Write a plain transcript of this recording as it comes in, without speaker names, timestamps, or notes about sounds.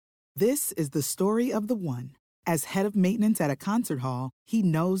This is the story of the one. As head of maintenance at a concert hall, he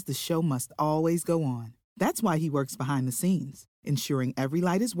knows the show must always go on. That's why he works behind the scenes, ensuring every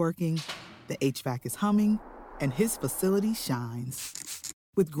light is working, the HVAC is humming, and his facility shines.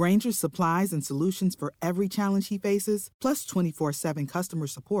 With Grainger's supplies and solutions for every challenge he faces, plus 24/7 customer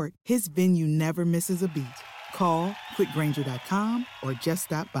support, his venue never misses a beat. Call quickgrainger.com or just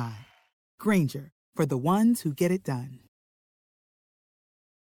stop by. Grainger, for the ones who get it done.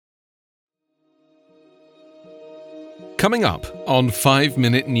 Coming up on 5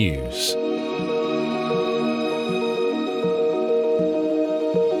 Minute News.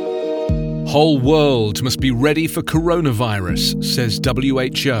 Whole world must be ready for coronavirus, says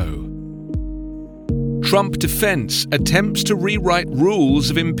WHO. Trump defense attempts to rewrite rules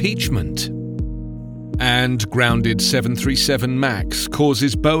of impeachment. And grounded 737 MAX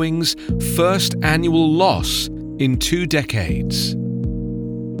causes Boeing's first annual loss in 2 decades.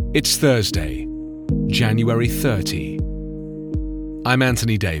 It's Thursday, January 30. I'm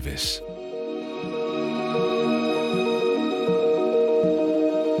Anthony Davis.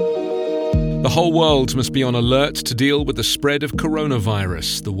 The whole world must be on alert to deal with the spread of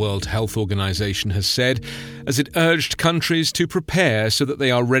coronavirus, the World Health Organization has said, as it urged countries to prepare so that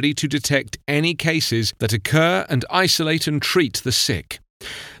they are ready to detect any cases that occur and isolate and treat the sick.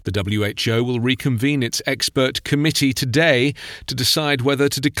 The WHO will reconvene its expert committee today to decide whether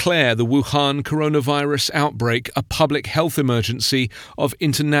to declare the Wuhan coronavirus outbreak a public health emergency of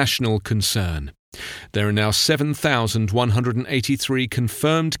international concern. There are now 7,183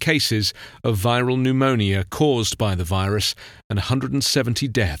 confirmed cases of viral pneumonia caused by the virus and 170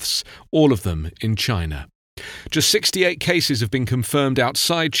 deaths, all of them in China. Just 68 cases have been confirmed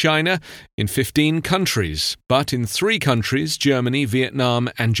outside China in 15 countries, but in 3 countries, Germany, Vietnam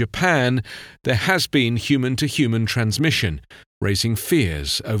and Japan, there has been human-to-human transmission, raising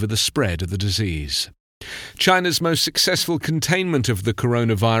fears over the spread of the disease. China's most successful containment of the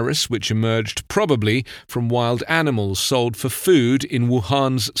coronavirus, which emerged probably from wild animals sold for food in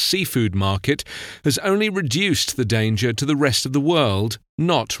Wuhan's seafood market, has only reduced the danger to the rest of the world,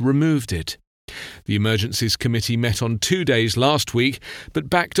 not removed it. The Emergencies Committee met on 2 days last week, but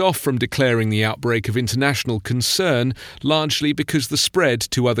backed off from declaring the outbreak of international concern, largely because the spread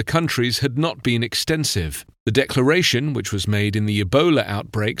to other countries had not been extensive. The declaration, which was made in the Ebola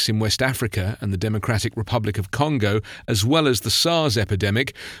outbreaks in West Africa and the Democratic Republic of Congo, as well as the SARS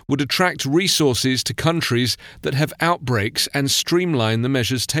epidemic, would attract resources to countries that have outbreaks and streamline the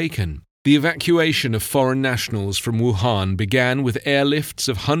measures taken. The evacuation of foreign nationals from Wuhan began with airlifts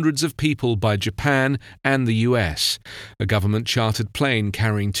of hundreds of people by Japan and the US. A government-chartered plane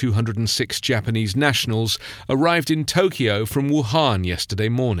carrying 206 Japanese nationals arrived in Tokyo from Wuhan yesterday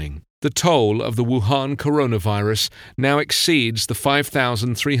morning. The toll of the Wuhan coronavirus now exceeds the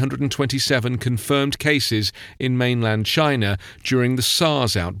 5,327 confirmed cases in mainland China during the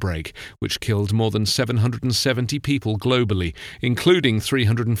SARS outbreak, which killed more than 770 people globally, including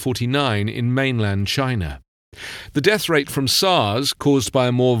 349 in mainland China. The death rate from SARS, caused by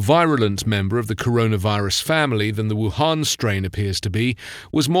a more virulent member of the coronavirus family than the Wuhan strain appears to be,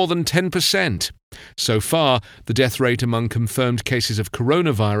 was more than 10%. So far, the death rate among confirmed cases of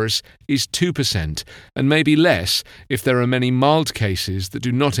coronavirus is 2%, and maybe less if there are many mild cases that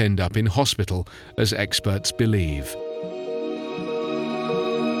do not end up in hospital, as experts believe.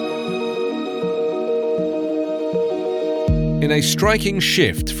 In a striking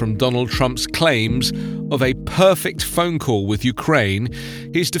shift from Donald Trump's claims of a perfect phone call with Ukraine,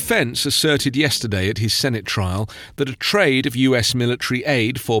 his defense asserted yesterday at his Senate trial that a trade of US military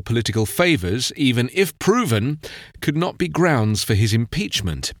aid for political favors, even if proven, could not be grounds for his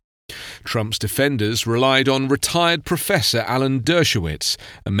impeachment. Trump's defenders relied on retired Professor Alan Dershowitz,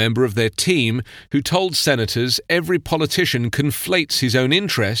 a member of their team, who told senators every politician conflates his own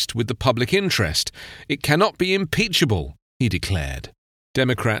interest with the public interest. It cannot be impeachable, he declared.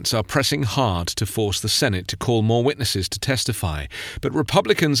 Democrats are pressing hard to force the Senate to call more witnesses to testify, but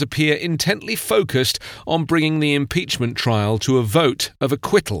Republicans appear intently focused on bringing the impeachment trial to a vote of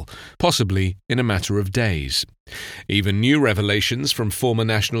acquittal, possibly in a matter of days. Even new revelations from former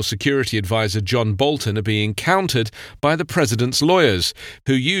National Security Advisor John Bolton are being countered by the president's lawyers,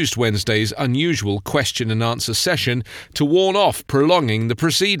 who used Wednesday's unusual question-and-answer session to warn off prolonging the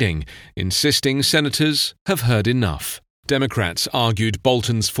proceeding, insisting senators have heard enough. Democrats argued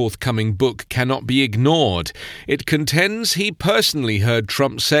Bolton's forthcoming book cannot be ignored. It contends he personally heard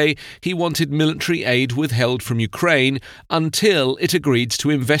Trump say he wanted military aid withheld from Ukraine until it agreed to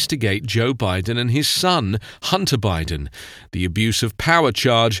investigate Joe Biden and his son, Hunter Biden, the abuse of power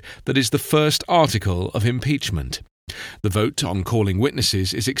charge that is the first article of impeachment. The vote on calling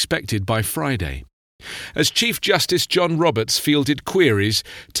witnesses is expected by Friday. As Chief Justice John Roberts fielded queries,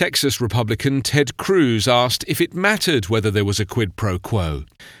 Texas Republican Ted Cruz asked if it mattered whether there was a quid pro quo.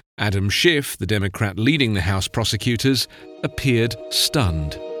 Adam Schiff, the Democrat leading the House prosecutors, appeared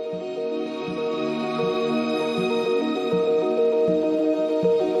stunned.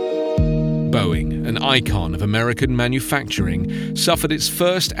 Boeing, an icon of American manufacturing, suffered its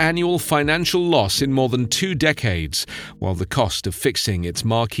first annual financial loss in more than 2 decades, while the cost of fixing its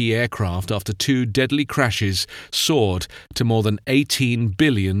marquee aircraft after 2 deadly crashes soared to more than $18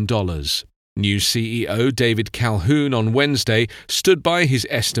 billion. New CEO David Calhoun on Wednesday stood by his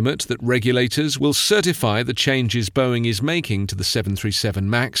estimate that regulators will certify the changes Boeing is making to the 737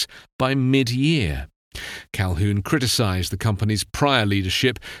 MAX by mid-year. Calhoun criticized the company's prior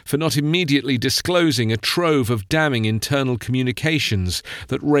leadership for not immediately disclosing a trove of damning internal communications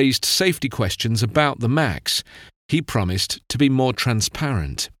that raised safety questions about the MAX. He promised to be more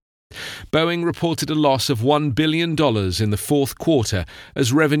transparent. Boeing reported a loss of $1 billion in the fourth quarter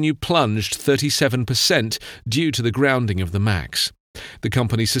as revenue plunged 37% due to the grounding of the MAX. The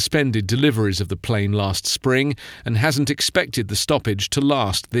company suspended deliveries of the plane last spring and hasn't expected the stoppage to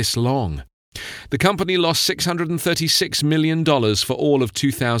last this long. The company lost $636 million for all of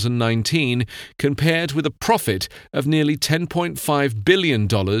 2019, compared with a profit of nearly $10.5 billion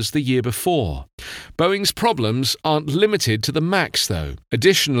the year before. Boeing's problems aren't limited to the MAX, though.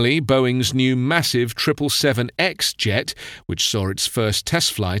 Additionally, Boeing's new massive 777X jet, which saw its first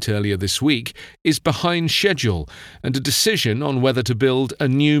test flight earlier this week, is behind schedule, and a decision on whether to build a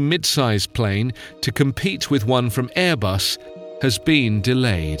new mid-size plane to compete with one from Airbus has been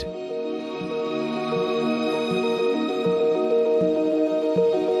delayed.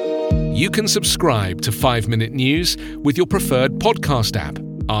 You can subscribe to 5-Minute News with your preferred podcast app.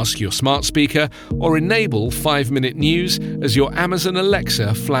 Ask your smart speaker or enable 5-Minute News as your Amazon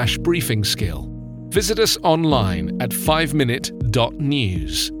Alexa flash briefing skill. Visit us online at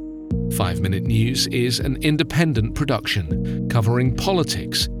 5minute.news. 5-Minute News is an independent production covering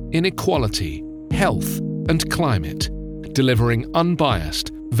politics, inequality, health, and climate, delivering unbiased,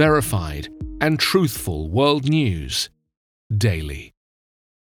 verified, and truthful world news daily.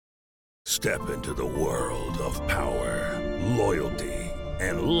 Step into the world of power, loyalty,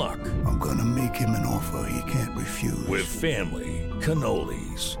 and luck. I'm gonna make him an offer he can't refuse. With family,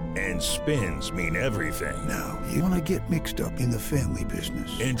 cannolis, and spins mean everything. Now, you wanna get mixed up in the family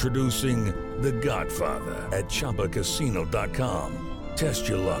business. Introducing The Godfather at ChumbaCasino.com. Test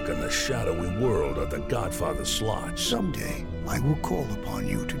your luck in the shadowy world of The Godfather slot. Someday, I will call upon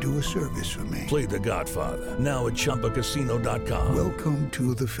you to do a service for me. Play The Godfather, now at ChumbaCasino.com. Welcome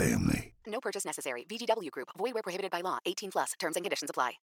to the family. No purchase necessary. VGW Group. Void where prohibited by law. 18+. Terms and conditions apply.